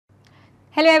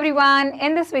Hello everyone,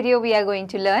 in this video we are going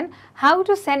to learn how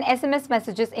to send SMS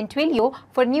messages in Twilio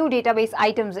for new database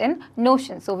items in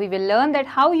Notion. So we will learn that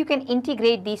how you can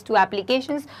integrate these two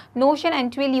applications, Notion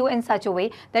and Twilio, in such a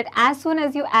way that as soon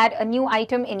as you add a new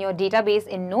item in your database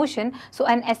in Notion, so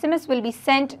an SMS will be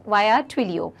sent via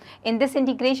Twilio. In this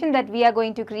integration that we are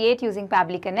going to create using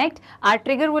Pabbly Connect, our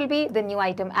trigger will be the new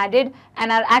item added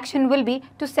and our action will be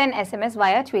to send SMS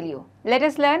via Twilio. Let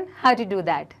us learn how to do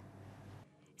that.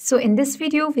 So in this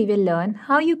video, we will learn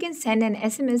how you can send an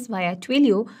SMS via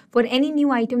Twilio for any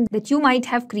new item that you might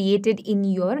have created in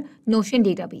your Notion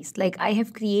database. Like I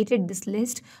have created this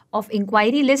list of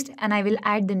inquiry list and I will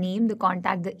add the name, the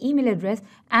contact, the email address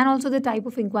and also the type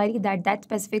of inquiry that that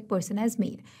specific person has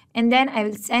made. And then I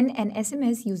will send an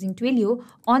SMS using Twilio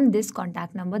on this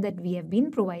contact number that we have been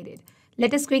provided.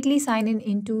 Let us quickly sign in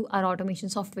into our automation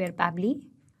software Pabbly,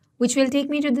 which will take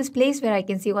me to this place where I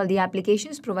can see all the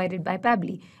applications provided by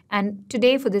Pabbly. And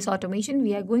today for this automation,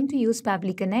 we are going to use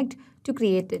Pabbly Connect to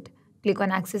create it. Click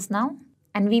on Access Now,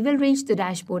 and we will reach the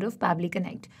dashboard of Pabbly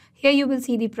Connect. Here you will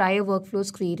see the prior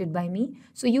workflows created by me.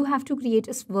 So you have to create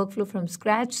a workflow from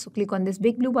scratch. So click on this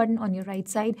big blue button on your right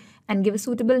side and give a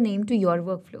suitable name to your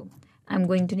workflow. I'm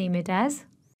going to name it as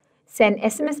Send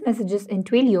SMS Messages in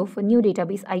Twilio for New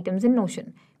Database Items in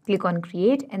Notion. Click on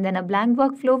Create and then a blank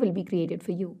workflow will be created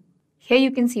for you. Here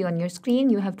you can see on your screen,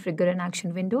 you have trigger and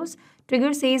action windows.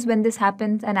 Trigger says when this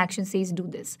happens and action says do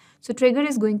this. So trigger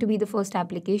is going to be the first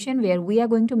application where we are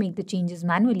going to make the changes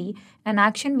manually, and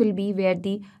action will be where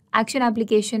the action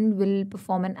application will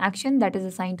perform an action that is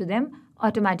assigned to them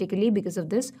automatically because of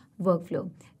this workflow.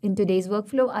 In today's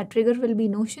workflow, our trigger will be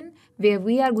Notion, where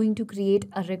we are going to create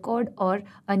a record or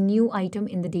a new item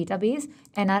in the database,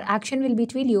 and our action will be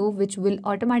Twilio, which will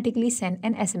automatically send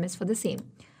an SMS for the same.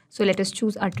 So let us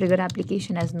choose our trigger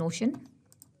application as Notion.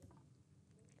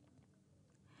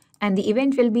 And the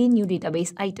event will be new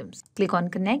database items. Click on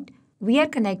Connect. We are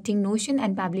connecting Notion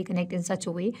and Pabbly Connect in such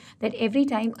a way that every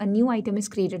time a new item is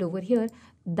created over here,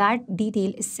 that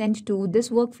detail is sent to this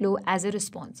workflow as a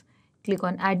response. Click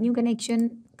on Add New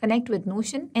Connection, connect with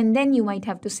Notion, and then you might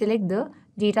have to select the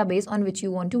database on which you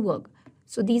want to work.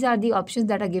 So these are the options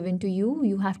that are given to you.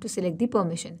 You have to select the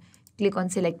permission. Click on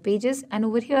Select Pages, and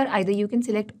over here either you can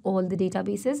select all the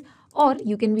databases or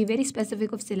you can be very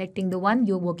specific of selecting the one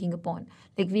you're working upon.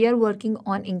 Like we are working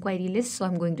on inquiry list, so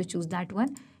I'm going to choose that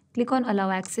one. Click on Allow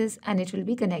Access and it will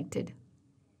be connected.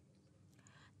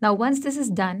 Now once this is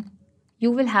done,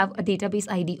 you will have a database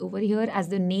ID over here as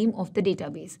the name of the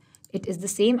database. It is the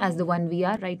same as the one we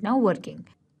are right now working.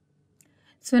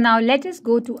 So now let us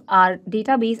go to our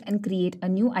database and create a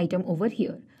new item over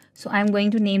here. So I'm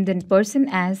going to name the person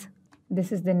as,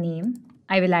 this is the name.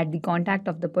 I will add the contact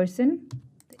of the person,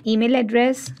 the email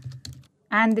address,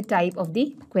 and the type of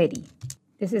the query.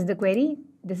 This is the query.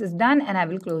 This is done, and I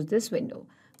will close this window.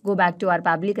 Go back to our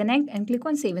Pabbly Connect and click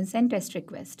on Save and Send Test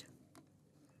Request.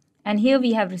 And here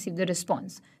we have received the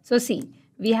response. So see,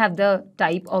 we have the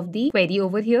type of the query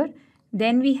over here.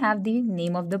 Then we have the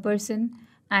name of the person,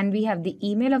 and we have the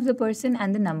email of the person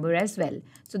and the number as well.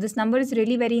 So this number is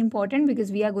really very important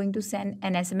because we are going to send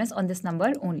an SMS on this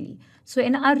number only. So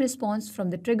in our response from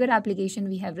the trigger application,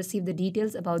 we have received the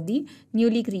details about the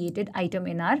newly created item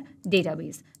in our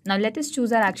database. Now let us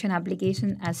choose our action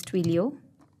application as Twilio.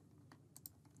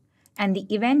 And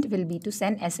the event will be to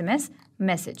send SMS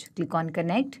message. Click on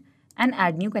Connect and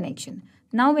Add New Connection.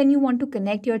 Now when you want to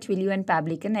connect your Twilio and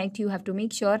Pabbly Connect, you have to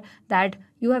make sure that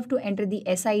you have to enter the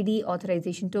SID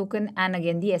authorization token and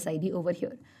again the SID over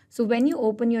here. So when you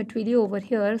open your Twilio over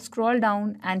here, scroll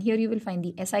down and here you will find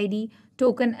the SID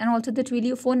token and also the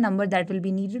Twilio phone number that will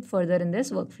be needed further in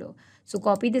this workflow. So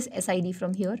copy this SID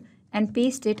from here and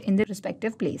paste it in the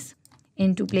respective place.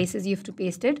 In two places you have to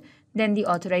paste it. Then the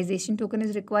authorization token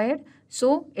is required.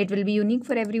 So it will be unique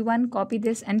for everyone. Copy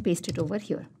this and paste it over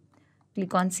here.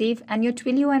 Click on Save and your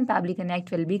Twilio and Pabbly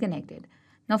Connect will be connected.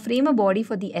 Now frame a body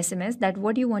for the SMS that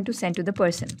what you want to send to the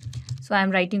person. So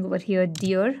I'm writing over here,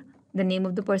 Dear. The name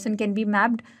of the person can be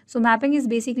mapped. So mapping is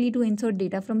basically to insert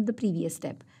data from the previous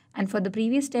step. And for the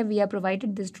previous step, we are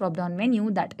provided this drop-down menu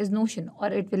that is Notion, or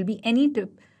it will be any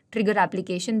trigger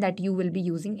application that you will be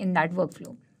using in that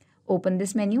workflow. Open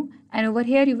this menu and over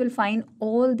here you will find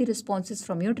all the responses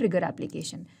from your trigger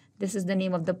application. This is the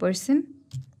name of the person.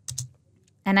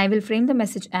 And I will frame the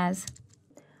message as,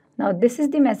 now this is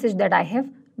the message that I have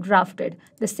drafted.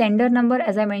 The sender number,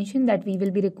 as I mentioned, that we will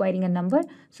be requiring a number.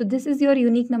 So this is your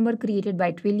unique number created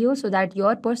by Twilio so that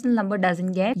your personal number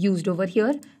doesn't get used over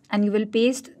here. And you will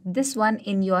paste this one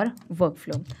in your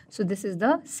workflow. So this is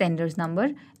the sender's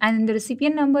number. And in the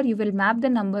recipient number, you will map the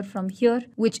number from here,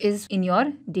 which is in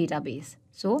your database.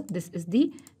 So this is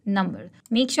the number.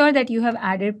 Make sure that you have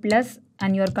added plus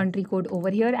and your country code over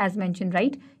here as mentioned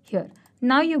right here.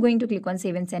 Now you're going to click on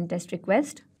save and send test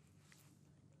request.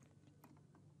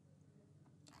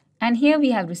 And here we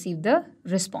have received the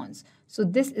response. So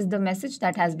this is the message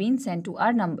that has been sent to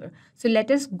our number. So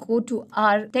let us go to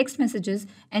our text messages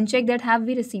and check that have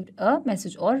we received a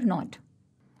message or not.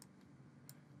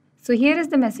 So here is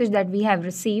the message that we have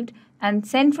received and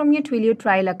sent from your Twilio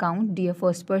trial account, dear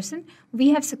first person. We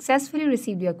have successfully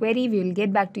received your query. We will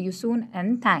get back to you soon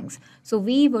and thanks. So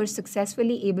we were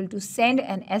successfully able to send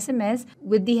an SMS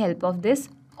with the help of this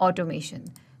automation.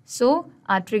 So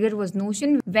our trigger was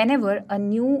Notion. Whenever a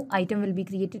new item will be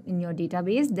created in your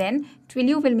database, then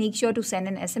Twilio will make sure to send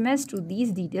an SMS to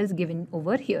these details given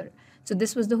over here. So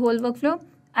this was the whole workflow.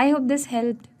 I hope this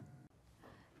helped.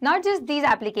 Not just these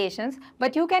applications,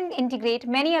 but you can integrate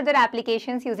many other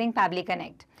applications using Pabbly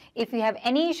Connect. If you have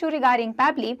any issue regarding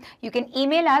Pabbly, you can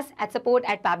email us at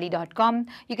support@pabbly.com.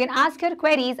 You can ask your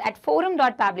queries at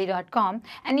forum.pabbly.com.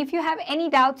 And if you have any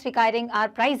doubts regarding our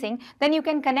pricing, then you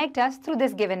can connect us through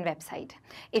this given website.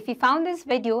 If you found this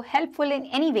video helpful in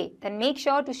any way, then make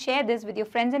sure to share this with your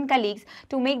friends and colleagues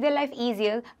to make their life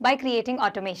easier by creating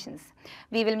automations.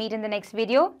 We will meet in the next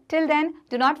video. Till then,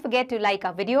 do not forget to like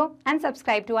our video and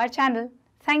subscribe to our channel.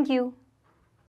 Thank you.